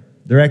nowhere.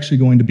 They're actually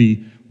going to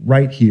be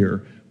right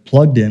here,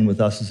 plugged in with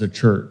us as a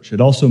church.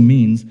 It also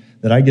means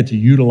that I get to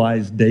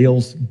utilize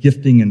Dale's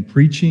gifting in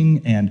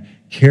preaching and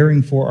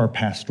caring for our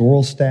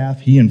pastoral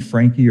staff. He and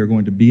Frankie are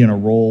going to be in a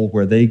role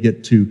where they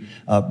get to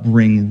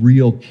bring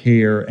real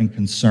care and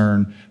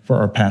concern for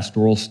our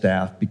pastoral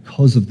staff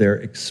because of their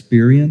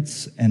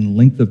experience and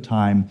length of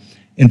time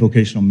in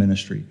vocational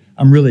ministry.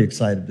 I'm really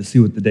excited to see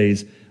what the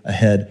days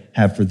ahead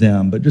have for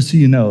them. But just so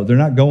you know, they're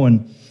not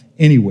going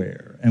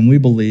anywhere. And we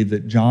believe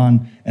that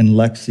John and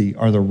Lexi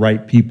are the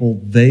right people.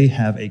 They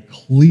have a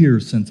clear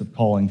sense of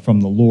calling from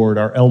the Lord.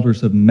 Our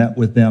elders have met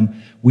with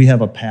them. We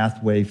have a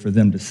pathway for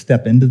them to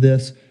step into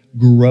this,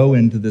 grow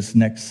into this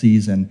next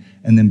season,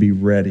 and then be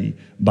ready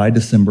by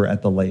December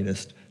at the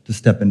latest to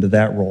step into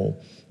that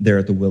role there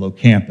at the Willow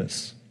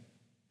campus.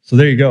 So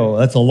there you go.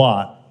 That's a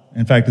lot.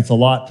 In fact, it's a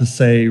lot to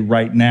say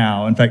right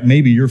now. In fact,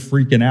 maybe you're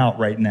freaking out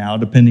right now,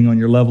 depending on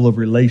your level of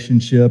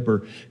relationship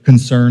or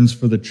concerns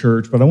for the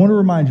church. But I want to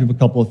remind you of a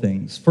couple of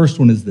things. First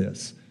one is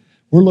this.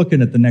 We're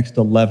looking at the next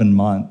 11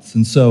 months.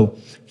 And so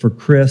for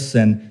Chris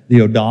and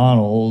the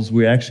O'Donnells,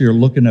 we actually are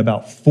looking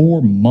about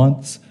 4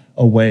 months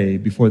away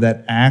before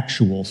that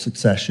actual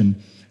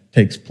succession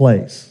takes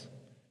place.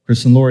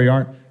 Chris and Lori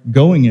aren't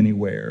going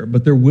anywhere,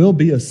 but there will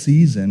be a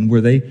season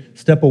where they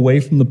step away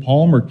from the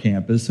Palmer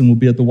campus and will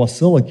be at the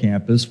Wasilla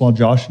campus while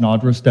Josh and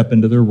Audra step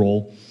into their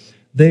role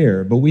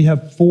there. But we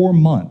have 4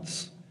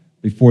 months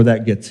before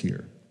that gets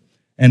here.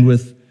 And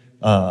with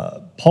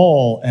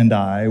Paul and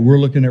I, we're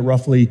looking at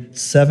roughly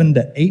 7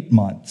 to 8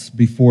 months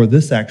before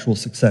this actual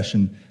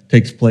succession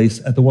takes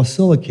place at the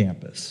Wasilla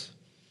campus.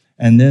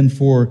 And then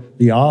for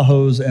the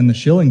Ahos and the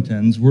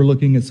Shillingtons, we're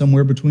looking at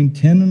somewhere between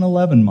 10 and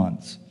 11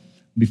 months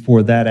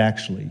before that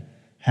actually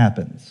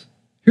happens.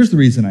 Here's the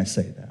reason I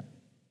say that.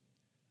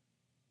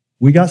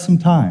 We got some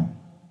time.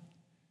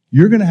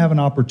 You're going to have an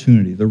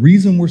opportunity. The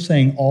reason we're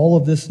saying all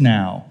of this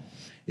now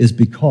is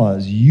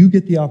because you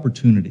get the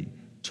opportunity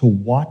to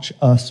watch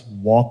us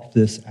walk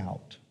this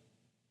out.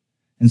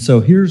 And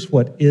so here's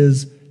what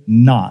is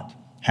not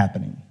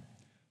happening.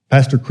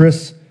 Pastor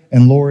Chris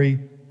and Lori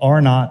are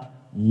not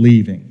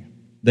leaving.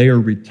 They are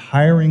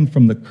retiring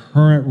from the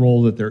current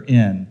role that they're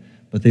in,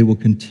 but they will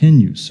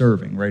continue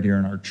serving right here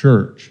in our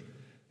church.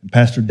 And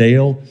Pastor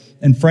Dale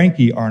and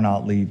Frankie are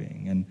not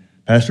leaving, and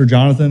Pastor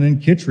Jonathan and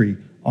Kittry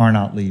are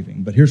not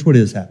leaving. But here's what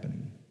is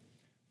happening.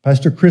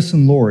 Pastor Chris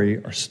and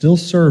Lori are still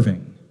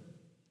serving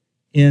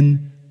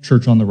in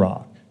Church on the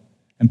Rock.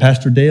 And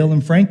Pastor Dale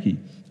and Frankie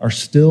are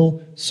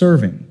still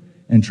serving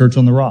in Church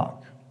on the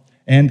Rock.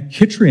 And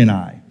Kittry and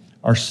I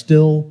are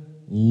still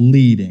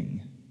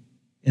leading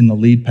in the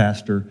lead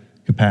pastor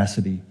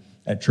capacity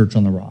at Church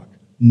on the Rock.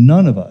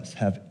 none of us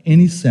have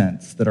any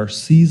sense that our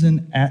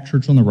season at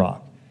Church on the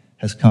Rock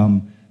has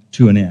come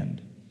to an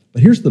end.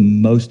 But here's the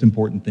most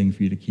important thing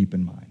for you to keep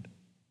in mind.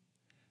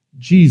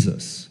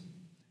 Jesus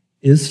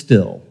is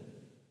still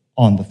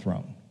on the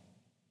throne.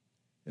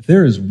 If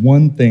there is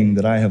one thing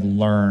that I have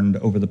learned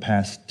over the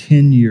past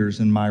 10 years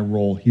in my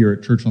role here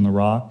at Church on the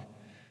Rock,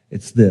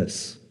 it's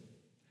this.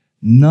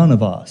 None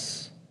of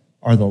us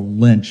are the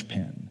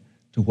linchpin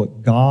to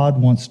what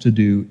God wants to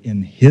do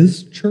in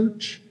His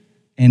church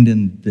and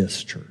in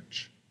this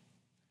church.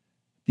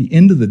 At the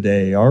end of the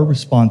day, our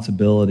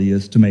responsibility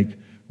is to make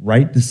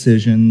right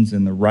decisions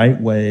in the right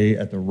way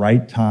at the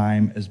right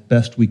time as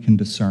best we can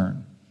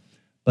discern.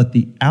 But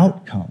the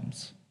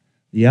outcomes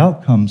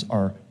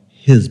are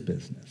His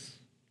business.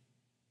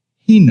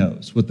 He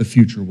knows what the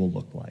future will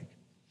look like.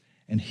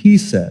 And He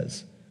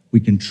says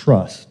we can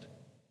trust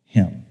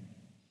Him.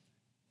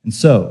 And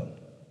so,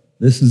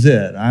 this is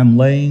it. I'm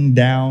laying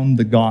down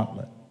the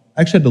gauntlet.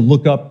 I actually had to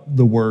look up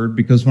the word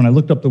because when I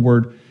looked up the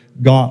word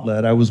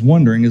gauntlet, I was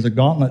wondering, is a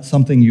gauntlet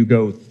something you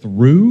go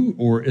through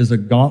or is a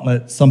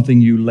gauntlet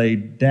something you lay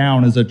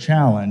down as a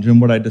challenge? And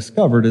what I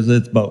discovered is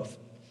it's both.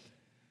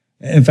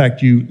 In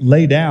fact, you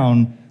lay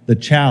down the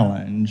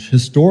challenge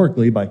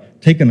historically by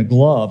taking a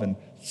glove and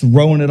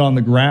throwing it on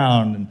the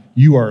ground, and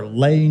you are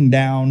laying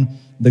down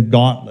the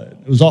gauntlet.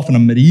 It was often a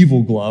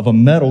medieval glove, a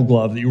metal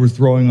glove that you were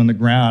throwing on the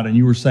ground, and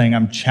you were saying,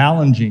 I'm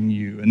challenging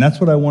you. And that's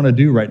what I want to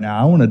do right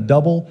now. I want to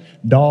double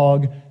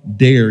dog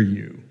dare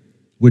you,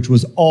 which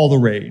was all the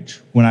rage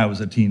when I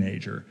was a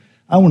teenager.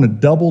 I want to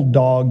double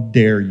dog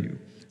dare you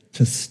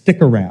to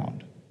stick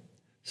around.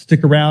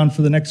 Stick around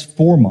for the next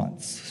 4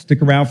 months.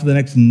 Stick around for the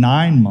next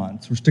 9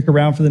 months, or stick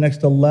around for the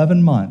next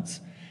 11 months.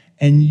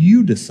 And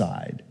you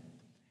decide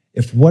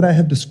if what I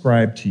have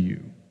described to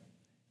you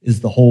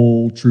is the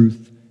whole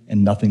truth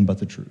and nothing but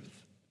the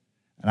truth.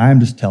 And I am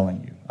just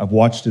telling you, I've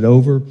watched it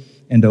over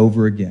and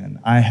over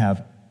again. I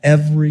have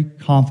every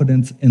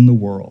confidence in the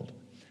world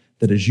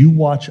that as you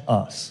watch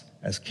us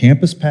as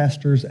campus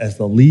pastors, as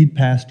the lead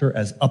pastor,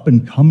 as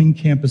up-and-coming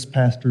campus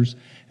pastors,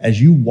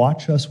 as you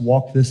watch us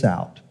walk this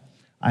out,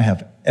 I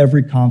have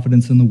every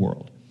confidence in the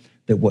world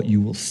that what you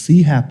will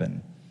see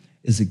happen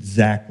is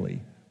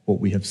exactly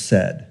what we have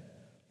said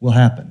will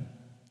happen.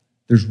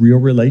 There's real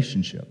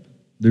relationship.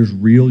 There's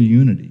real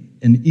unity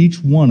in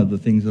each one of the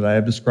things that I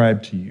have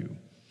described to you.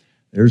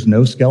 There's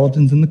no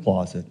skeletons in the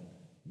closet.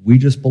 We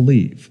just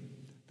believe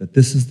that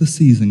this is the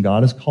season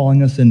God is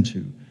calling us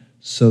into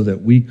so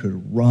that we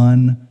could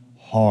run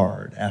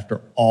hard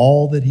after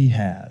all that He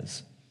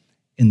has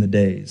in the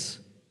days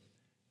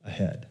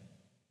ahead.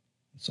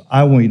 So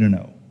I want you to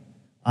know,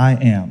 I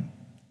am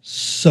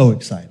so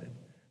excited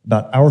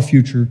about our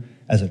future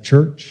as a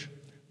church.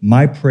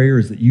 My prayer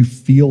is that you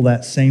feel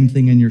that same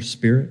thing in your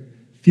spirit.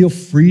 Feel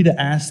free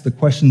to ask the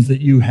questions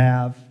that you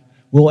have.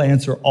 We'll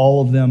answer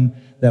all of them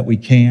that we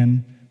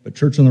can. But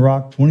Church on the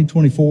Rock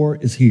 2024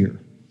 is here,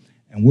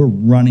 and we're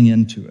running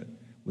into it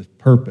with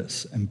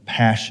purpose and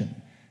passion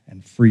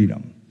and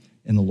freedom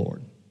in the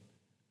Lord.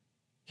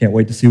 Can't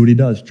wait to see what He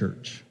does,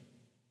 church.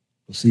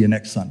 We'll see you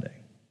next Sunday.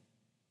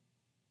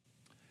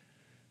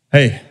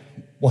 Hey,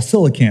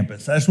 Wasilla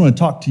campus, I just want to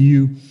talk to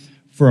you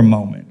for a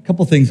moment. A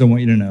couple things I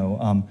want you to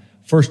know.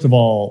 First of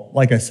all,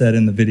 like I said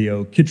in the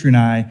video, Kitri and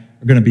I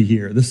are going to be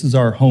here. This is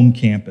our home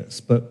campus,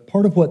 but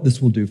part of what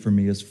this will do for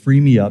me is free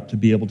me up to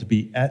be able to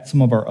be at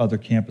some of our other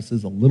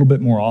campuses a little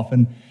bit more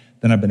often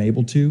than I've been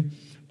able to.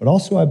 But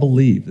also I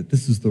believe that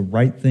this is the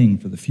right thing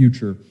for the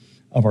future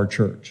of our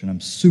church, and I'm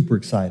super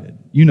excited.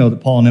 You know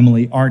that Paul and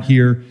Emily aren't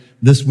here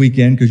this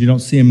weekend because you don't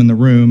see them in the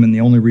room, and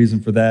the only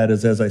reason for that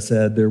is, as I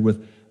said, they're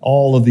with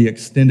all of the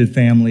extended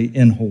family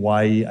in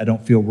Hawaii. I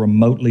don't feel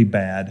remotely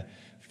bad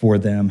for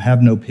them.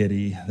 Have no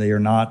pity. They are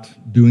not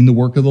doing the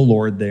work of the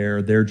Lord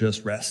there. They're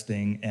just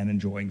resting and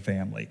enjoying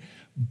family.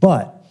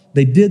 But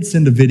they did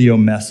send a video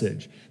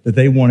message that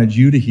they wanted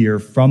you to hear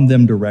from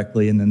them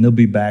directly, and then they'll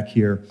be back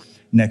here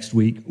next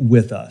week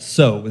with us.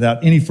 So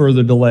without any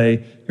further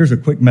delay, here's a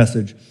quick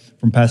message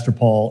from Pastor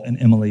Paul and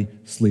Emily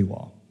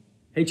Sliwa.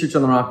 Hey, Church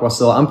on the Rock,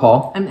 Wasilla. I'm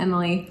Paul. I'm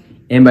Emily.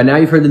 And by now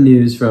you've heard the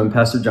news from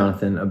Pastor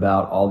Jonathan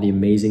about all the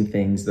amazing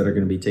things that are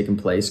going to be taking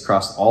place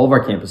across all of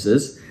our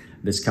campuses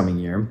this coming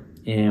year.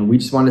 And we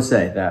just want to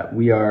say that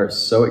we are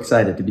so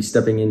excited to be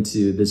stepping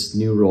into this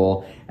new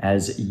role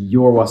as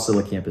your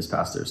Wasilla campus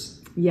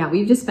pastors. Yeah,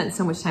 we've just spent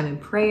so much time in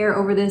prayer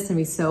over this, and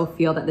we so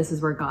feel that this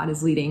is where God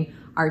is leading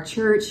our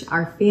church,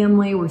 our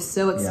family. We're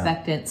so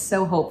expectant,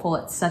 so hopeful.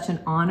 It's such an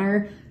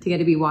honor to get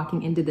to be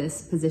walking into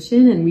this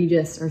position, and we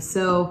just are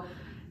so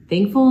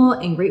thankful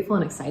and grateful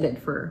and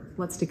excited for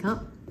what's to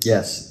come.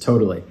 Yes,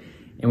 totally.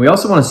 And we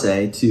also want to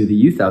say to the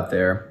youth out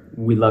there,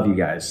 we love you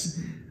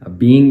guys.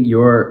 Being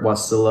your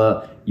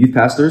Wasilla youth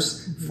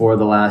pastors for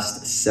the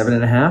last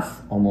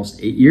 7.5,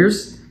 almost 8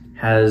 years,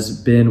 has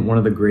been one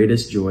of the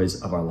greatest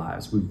joys of our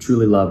lives. We've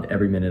truly loved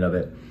every minute of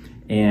it.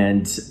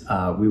 And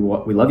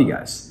we love you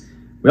guys.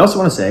 We also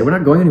want to say we're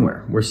not going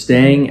anywhere. We're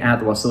staying at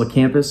the Wasilla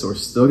campus. So we're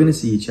still going to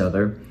see each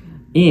other.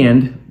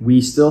 And we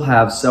still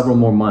have several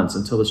more months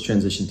until this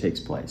transition takes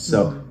place.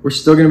 So we're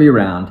still going to be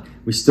around.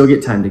 We still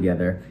get time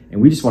together.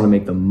 And we just want to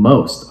make the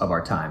most of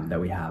our time that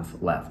we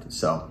have left.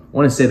 So I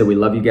want to say that we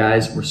love you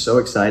guys. We're so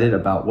excited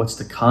about what's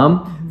to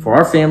come for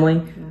our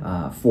family,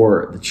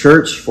 for the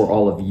church, for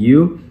all of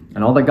you,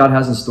 and all that God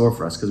has in store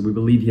for us, because we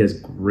believe He has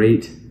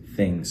great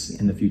things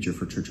in the future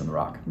for Church on the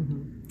Rock.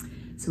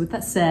 So with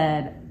that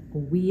said,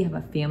 we have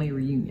a family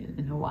reunion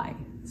in Hawaii.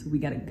 So we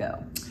got to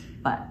go.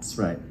 But That's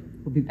right.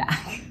 we'll be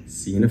back.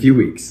 See you in a few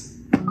weeks.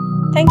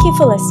 Thank you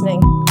for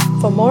listening.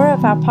 For more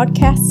of our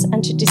podcasts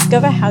and to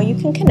discover how you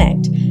can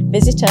connect,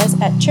 visit us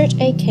at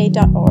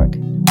churchak.org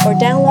or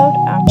download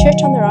our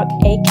Church on the Rock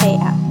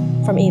AK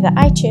app from either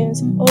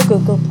iTunes or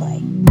Google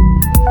Play.